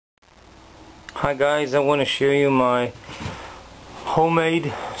Hi guys, I want to show you my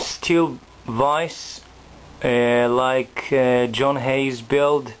homemade steel vise like John Heisz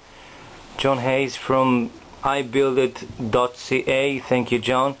build. John Heisz from ibuiltit.ca. Thank you,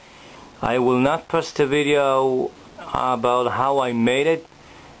 John. I will not post a video about how I made it,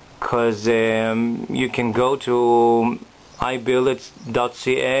 because you can go to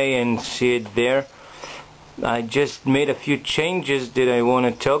ibuiltit.ca and see it there. I just made a few changes that I want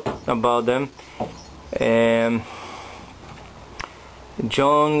to talk about them.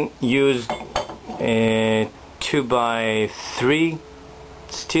 John used a 2x3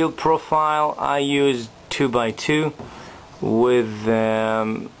 steel profile. I used 2x2 with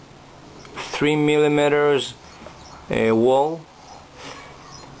 3mm wall.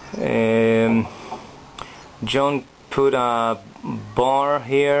 John put a bar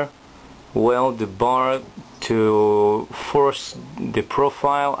here, weld the bar to force the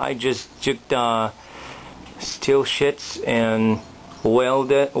profile. I just took the steel sheets and weld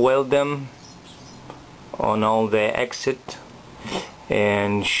them on all the exit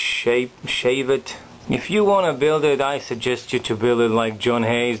and shave it. If you want to build it, I suggest you to build it like John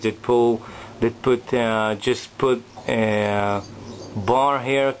Heisz just put a bar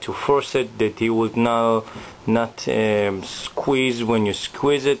here to force it, that you would not squeeze when you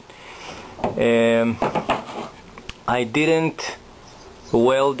squeeze it. I didn't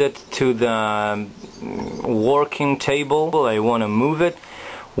weld it to the working table. I want to move it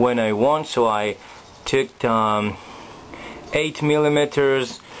when I want, so I took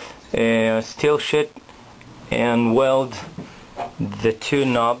 8mm steel sheet and weld the two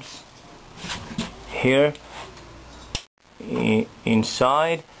knobs here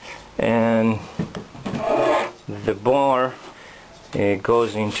inside, and the bar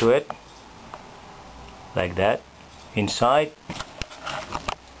goes into it like that inside.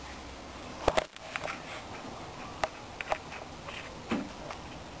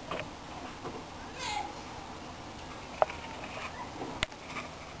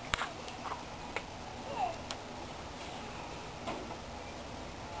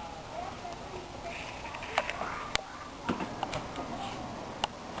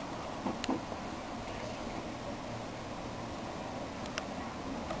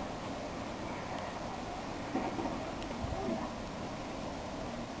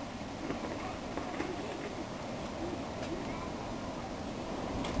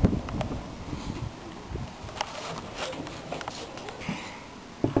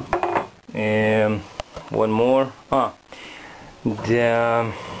 One more.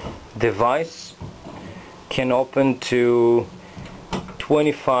 The vise can open to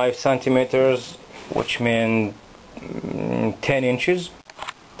 25 centimeters, which means 10 inches.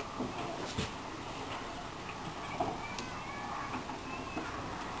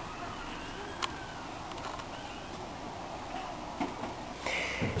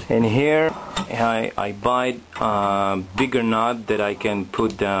 And here I buy a bigger nut that I can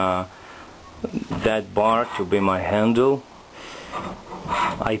put that bar to be my handle.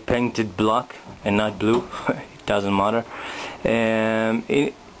 I painted black and not blue. It doesn't matter.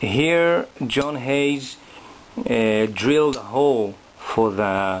 Here John Heisz drilled a hole for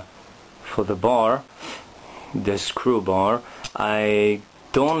the bar, the screw bar. I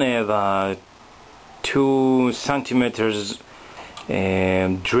don't have a 2 centimeters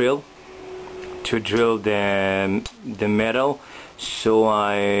drill to drill the metal, so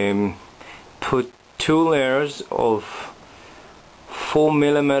I put 2 layers of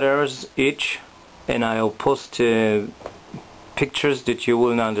 4mm each, and I'll post pictures that you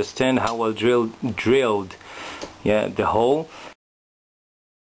will understand how I drilled the hole.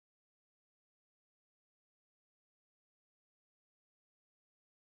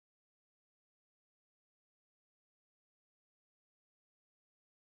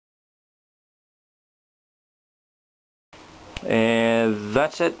 And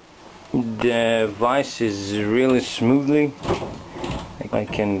that's it. The vise is really smoothly. I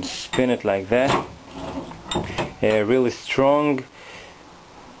can spin it like that. Really strong,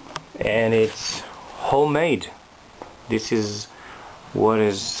 and it's homemade. This is what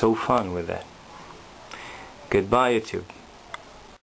is so fun with that. Goodbye, YouTube.